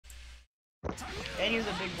And he's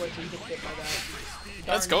a big boy, so he gets hit by that.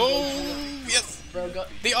 Let's go! Yes! Bro, go.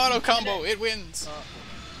 The auto combo, it wins!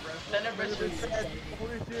 Thunderburst is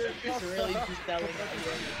really too stellar.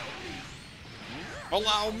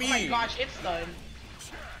 Allow Oh my me! gosh, it's stunned.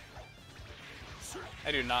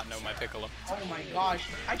 I do not know my Piccolo. Oh my gosh.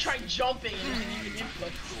 I tried jumping and didn't even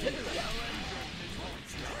input.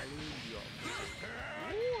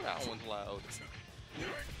 Ooh, that one's loud.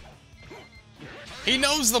 He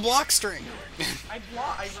knows the block string! I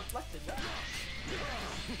reflected that.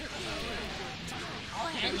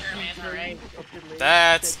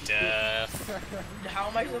 That's death. How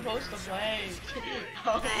am I supposed to play?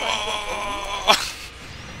 How am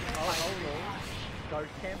Guard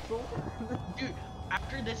cancel. Dude,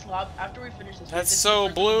 after we finish this, That's so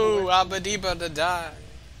blue, abadiba da da.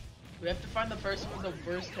 we have to find the person with the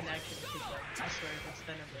worst connection. I swear, it's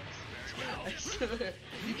Thunderburst. I swear.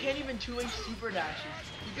 You can't even 2H super dashes.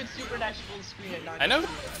 You could super dash full screen at 9. I know.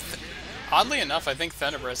 Oddly enough, I think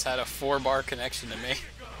Thunderburst had a 4-bar connection to me.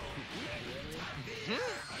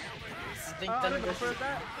 I think Thunderburst is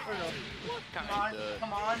that? Or no? Come on,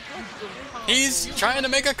 come on. He's trying to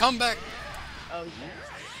make a comeback. Oh, yeah.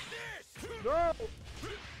 No!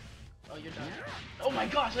 Oh, you're done. Oh my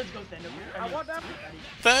gosh, let's go, Thunderburst. I want that.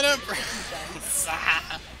 Thunderburst.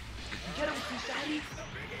 Get him, Crusaddy.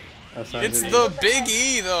 It's the Big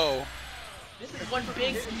E, though. This is one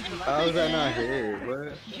big E. How is that not here?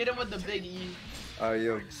 What? Hit him with the big E.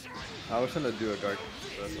 Yo, I was trying to do a guard.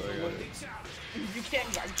 That's why I got it. You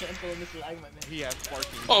can't guard cancel in this lag, my man. He has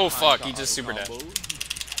sparking. Oh fuck, he just super dashed.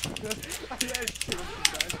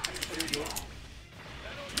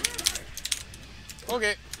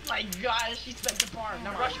 Okay. My gosh, she spent the bar.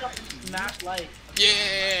 Now rush up and smash light.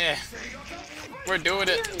 Yeah! We're doing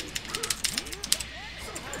it.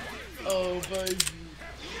 Oh, baby.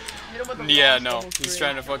 Hit him with the Yeah, wrong no. level He's three.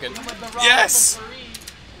 trying to fucking... Hit him with the wrong Yes! level three.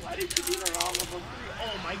 Why did you do the wrong level 3?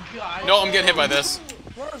 Oh my god. No, I'm getting hit by this.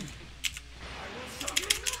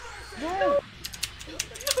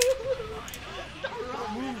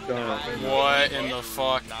 What in the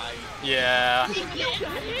fuck? Yeah.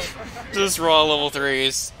 Just raw level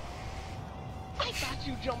 3s. I thought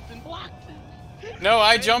you jumped and blocked it. No,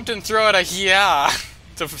 I jumped and threw out a yeah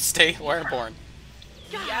to stay airborne.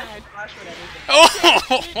 Yeah, flash with everything.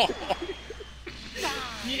 Oh!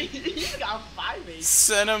 He got 5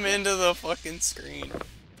 Send him into the fucking screen.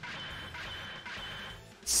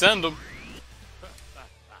 Send him.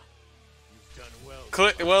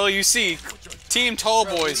 Well, you see, Team Tall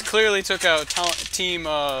Boys clearly took out Team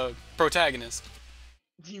Protagonist.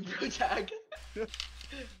 Team Protag.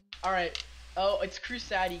 Alright. Oh, it's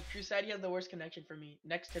Crusaddy. Crusaddy has the worst connection for me.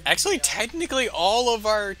 Next to Actually, technically, all of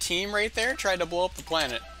our team right there tried to blow up the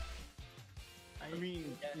planet. I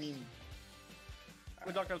mean,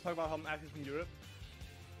 we're not gonna talk about how I'm active in Europe.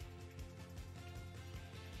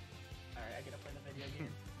 Alright, I gotta play the video game.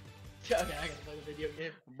 Okay, I gotta play the video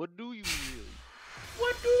game. What do you really?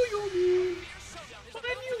 What do you mean? What do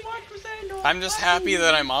you want to say no? I'm just happy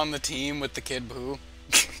that I'm on the team with the Kid Buu.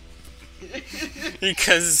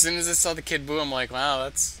 Because as soon as I saw the Kid Buu, I'm like, wow,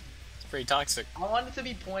 that's pretty toxic. I want it to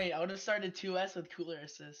be point. I would have started 2S with cooler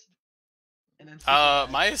assist. And then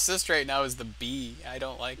My assist right now is the B. I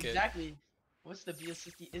don't like it. exactly. What's the B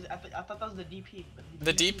assist? I thought that was the DP. But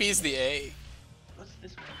The DP is the A. What's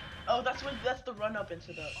this one? Oh, that's the run up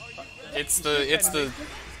into the. It's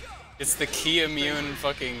the key immune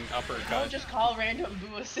fucking uppercut. Don't just call random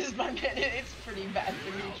boo assist, my man. It's pretty bad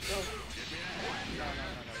for me. No.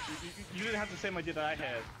 You didn't have to say my did that I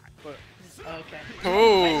had, but Okay.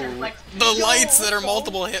 Ooh, the lights that are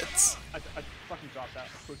multiple hits. I fucking dropped that.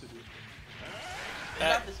 Of course I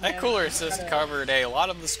do. That cooler assist covered a lot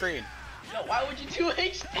of the screen. No, why would you do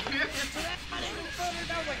H?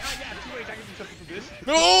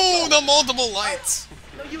 Oh, the multiple lights.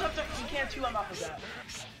 No, you can't 2M off of that.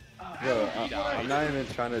 Yo, I'm not even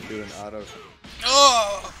trying to do an auto.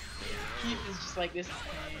 Oh. Keith is just like, this is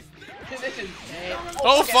pain. This is pain.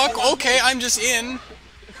 Oh okay, fuck, okay, I'm just in.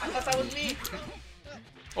 I thought that was me.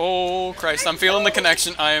 Oh Christ, I'm feeling the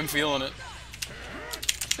connection. I am feeling it.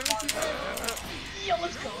 Yo,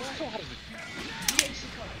 let's go. DHC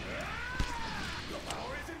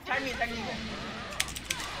tag me.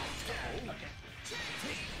 Okay.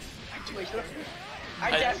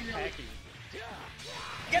 I dash you.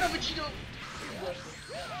 Get him, Vegito.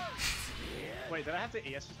 Wait, did I have the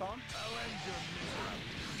AS just on?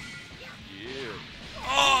 Yeah.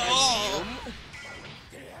 Oh!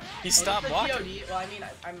 He stopped blocking. POD? Well, I mean,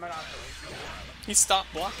 I'm not. He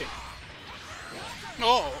stopped blocking.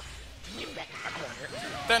 Oh!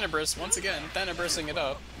 Thunderburst, once again, Thunderbursting it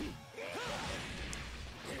up.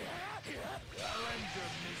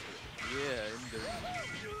 Yeah, and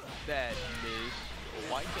that miss.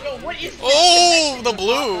 Why can't Yo, what is this Oh, connection the with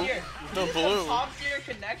blue. top tier? The This is blue. a top tier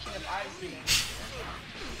connection if I've seen it.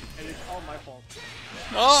 And it's all my fault.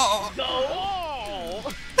 Oh. Go! Oh!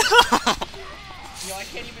 Yo, I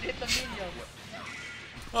can't even hit the minion.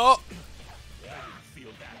 Oh,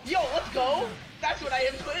 Yo, let's go! That's what I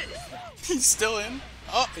input. he's still in.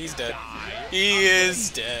 Oh, he's dead. He is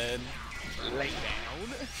dead. Lay down.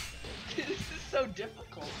 This is so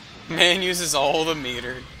difficult. Man uses all the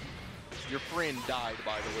meter. Your friend died,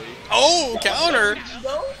 by the way. Oh, counter.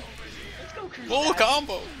 Go? Let's go, Cruise. Full Dad.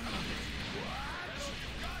 combo.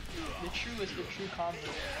 The true combo.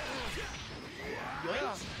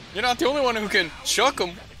 Yoink. You're not the only one who can chuck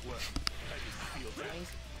him.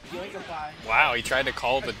 Yoinkify. Wow, he tried to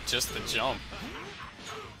call just the jump.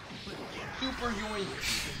 Super yoink.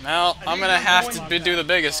 Now, I'm gonna have to do the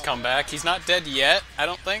biggest comeback. He's not dead yet, I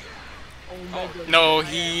don't think. Oh my god. No,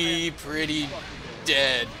 he pretty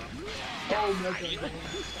dead. Oh my god.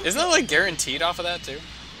 Isn't that like guaranteed off of that too?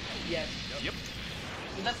 Yes. Yep.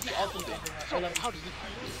 So that's the ultimate thing. I love How does it?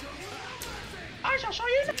 I shall show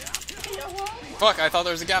you. Fuck, I thought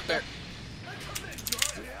there was a gap there.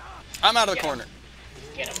 I'm out of the corner.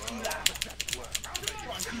 Get him, Kula.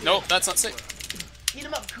 Nope, that's not safe. Eat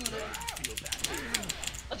him up, Kula.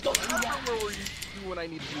 Let's go, Kula. Where were you when I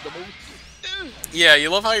needed you the most? Yeah, you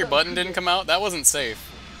love how your button didn't come out? That wasn't safe.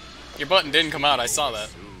 Your button didn't come out, I saw that.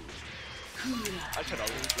 I should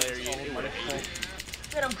have there you go.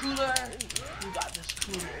 Get him, Kula. You got this,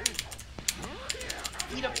 Kula.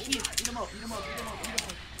 Eat him up, eat him up, eat him up, eat him up, eat him up.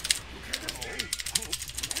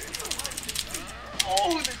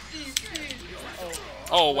 Oh, the CP.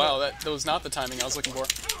 Oh wow, that was not the timing I was looking for.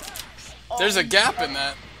 There's a gap in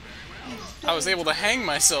that. I was able to hang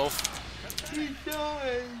myself. He's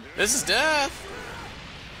dying. This is death.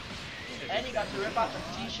 And he got to rip off his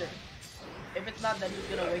t-shirt. If it's not, then he's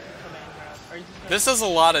gonna wake up command grab. Or he's just gonna This does a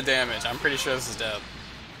lot of damage. I'm pretty sure this is death.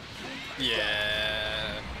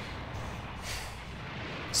 Yeah.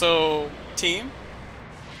 So, team,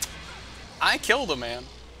 I killed a man.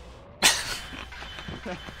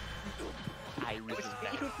 I resist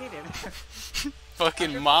that.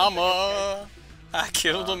 Fucking mama. I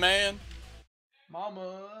killed a man.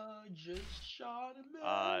 Mama just shot a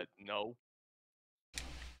man. No.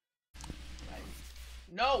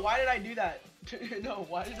 No, why did I do that? No,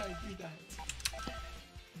 why did I do that?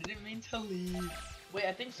 Didn't mean to leave. Wait,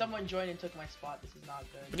 I think someone joined and took my spot. This is not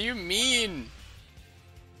good. What do you mean?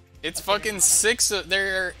 It's Okay, fucking never mind. 6.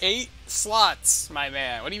 There are 8 slots, my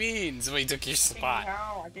man. What do you mean? Somebody took your I spot.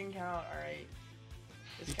 can count, alright.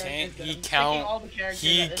 He can't. He Picking all count. the characters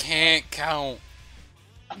He at this can't count. point.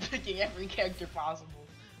 I'm picking every character possible.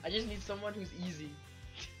 I just need someone who's easy.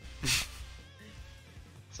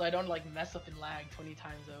 So I don't like mess up and lag 20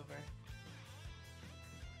 times over.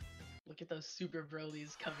 Look at those super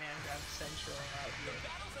brolies command grab central out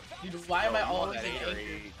here. Dude, why am I always an anchor?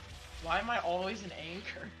 Why am I always an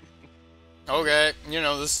anchor? Okay, you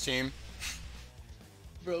know this team.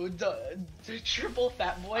 Bro, the triple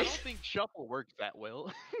fat I boy. don't think Shuffle works that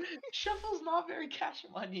well. Shuffle's not very cash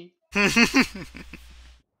money. They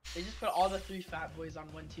just put all the 3 fat boys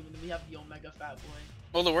on one team and then we have the Omega fat boy.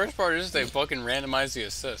 Well, the worst part is they fucking randomize the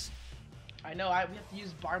assists. I know, we have to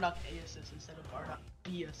use Bardock A assist instead of Bardock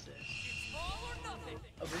B assist. Oh,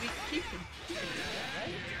 but we keep him,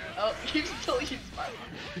 right? Oh, he still uses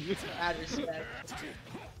Bardock. Add respect.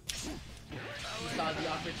 He saw the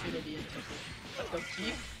opportunity and took it. Let's go,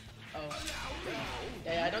 keep. Oh.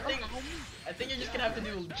 Yeah, I think you're just gonna have to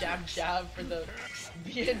do jab for the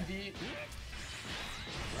B&B.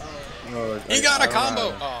 Oh, He got a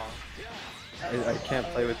combo. Oh. I can't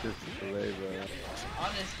play with this delay, bro.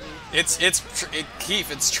 Honestly. Keith,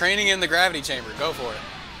 it's training in the gravity chamber. Go for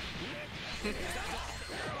it.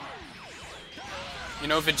 You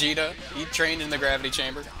know Vegeta? He trained in the gravity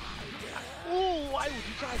chamber. Oh, why would you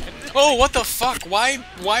try that? Oh, what the fuck? Why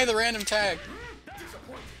the random tag?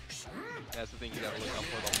 That's the thing, you gotta look out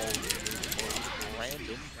for the whole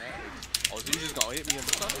random. Oh, so he's just gonna hit me in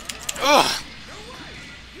the stomach? Ugh.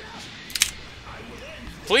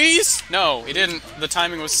 Please? No, he didn't. The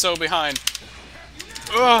timing was so behind.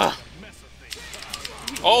 Ugh.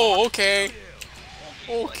 Oh, okay.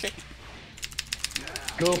 Okay.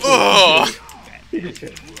 Go for Ugh. it.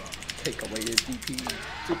 Take away his DP.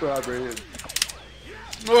 Super operated.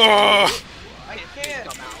 Ugh. I can't.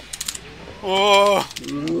 Oh.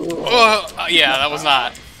 Yeah, that was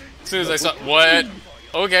not. As soon as I saw what?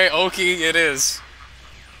 Okay, Oki, it is.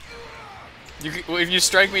 If you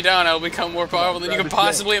strike me down, I will become more powerful than you can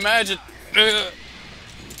possibly imagine.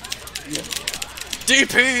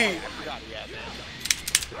 DP.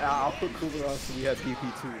 I'll put Cooler on so we have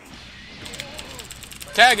DP too.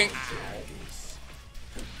 Tagging.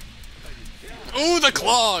 Ooh, the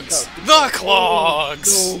clogs! The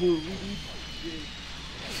clogs!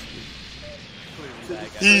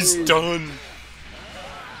 He's done.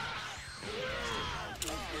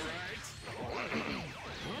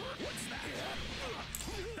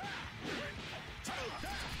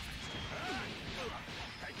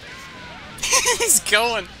 He's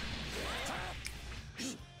going.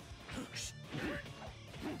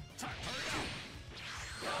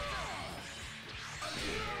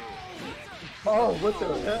 Oh, what the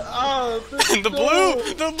hell? Oh, The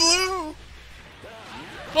blue! The blue!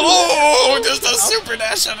 Oh, just a super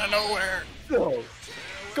dash out of nowhere. No.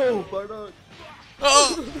 Go, Bardock.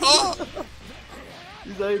 Oh, oh.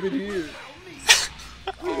 He's not even here.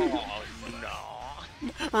 Oh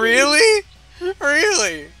no. Really?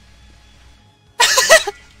 Really?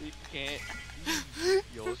 You can't.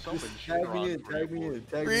 Yo, someone Tag me in, tag me in,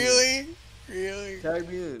 tag me in. Really? Really? Tag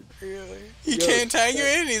me in. Really? He Yo, can't tag you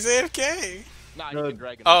in, he's AFK. Nah, No, you can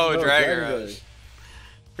drag him. Oh, No, Dragger Dragon Rush. Guy.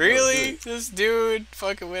 Really? This dude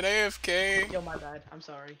fucking went AFK? Yo, my bad. I'm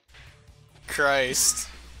sorry. Christ.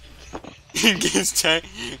 He gets tag.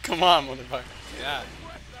 Come on, motherfucker. Yeah.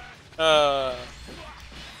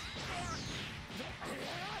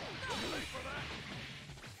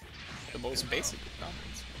 The most basic of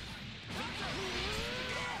combos.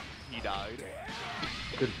 He died.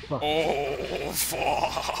 Good fuck. Oh,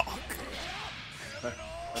 fuck.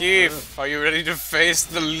 Keith, are you ready to face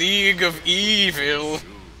the League of Evil?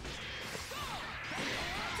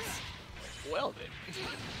 Well then.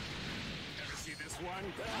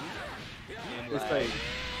 It's like,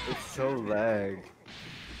 it's so lag.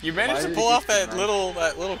 You managed Why to did pull it off get that so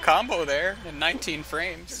little combo there in 19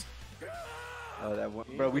 frames. Oh, that one,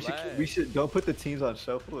 bro. We should don't put the teams on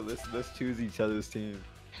shuffle. Let's choose each other's team.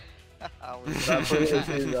 Stop putting the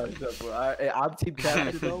teams on shuffle. I'm team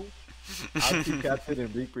captain though. I'm team captain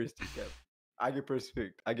and Reaper's team captain. I get first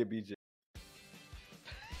pick. I get BJ.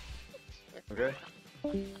 Okay.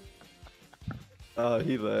 Oh,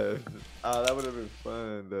 he left. Oh, that would have been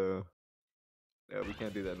fun though. Yeah, we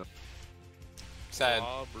can't do that no. Sad.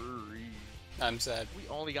 Robbery. I'm sad. We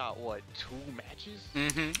only got what, 2 matches?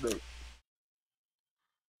 Mm-hmm. No.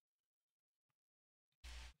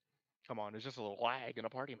 Come on, it's just a little lag in a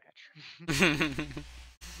party match.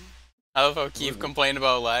 I love how Keith complained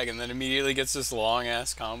about lag and then immediately gets this long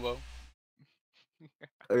ass combo.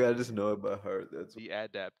 I just know it by heart. That's The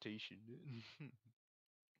adaptation.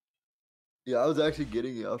 yeah. I was actually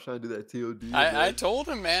getting it. I was trying to do that TOD. I told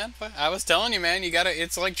him, man. I was telling you, man. You gotta.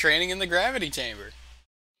 It's like training in the gravity chamber.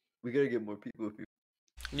 We gotta get more people.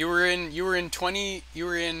 You were in 20. You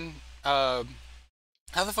were in. How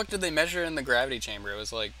the fuck did they measure in the gravity chamber? It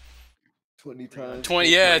was like 20 times. 20.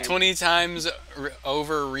 Yeah, 20 times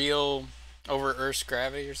over Earth's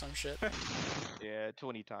gravity or some shit. Yeah,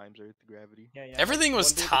 20 times Earth gravity. Yeah, yeah. Everything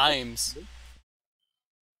was One day times.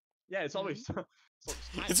 Yeah, it's always.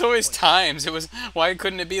 It's always times. It was. Why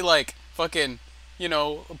couldn't it be like fucking,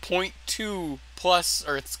 0.2 plus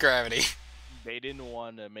Earth's gravity? They didn't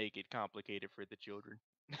want to make it complicated for the children.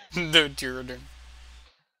 The children.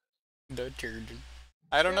 The children.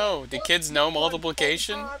 I don't know. Do kids know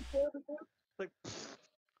multiplication? Like,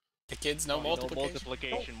 The kids know They know multiplication?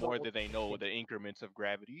 multiplication more than they know the increments of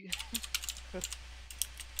gravity.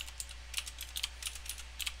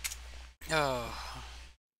 Oh.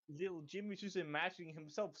 little Jimmy's just imagining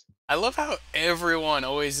himself. I love how everyone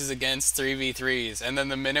always is against 3v3s, and then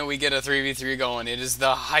the minute we get a 3v3 going, it is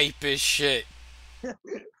the hypest shit.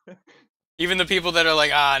 Even the people that are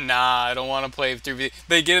like, ah, nah, I don't want to play 3v3,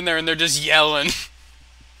 they get in there and they're just yelling.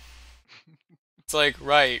 It's like,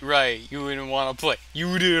 right, you didn't want to play.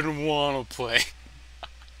 You didn't want to play.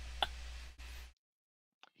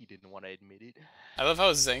 He didn't want to admit it. I love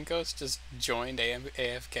how Zenkos just joined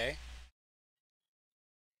AFK.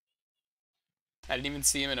 I didn't even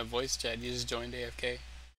see him in a voice chat, he just joined AFK.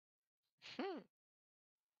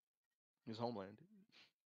 His homeland.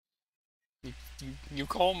 You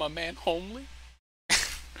call my man homely?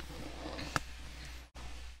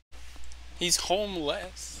 He's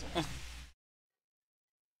homeless.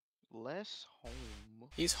 Less home.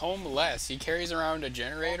 He's homeless. He carries around a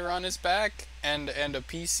generator on his back and a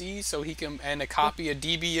PC so he can and a copy of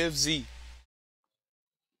DBFZ.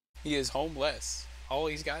 He is homeless. All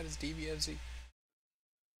he's got is DBFZ.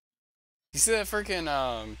 You see that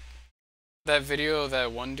freaking that video of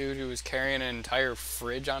that one dude who was carrying an entire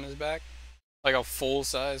fridge on his back? Like a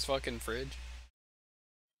full-size fucking fridge.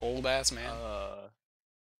 Old ass man.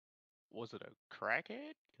 Was it a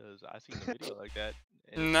crackhead? Because I seen a video like that.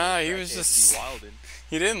 And Nah, he was crackheads just. be wildin'.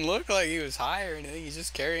 He didn't look like he was high or anything. He's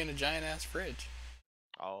just carrying a giant ass fridge.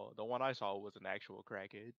 Oh, the one I saw was an actual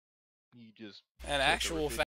crackhead. He just An took a actual refrigerator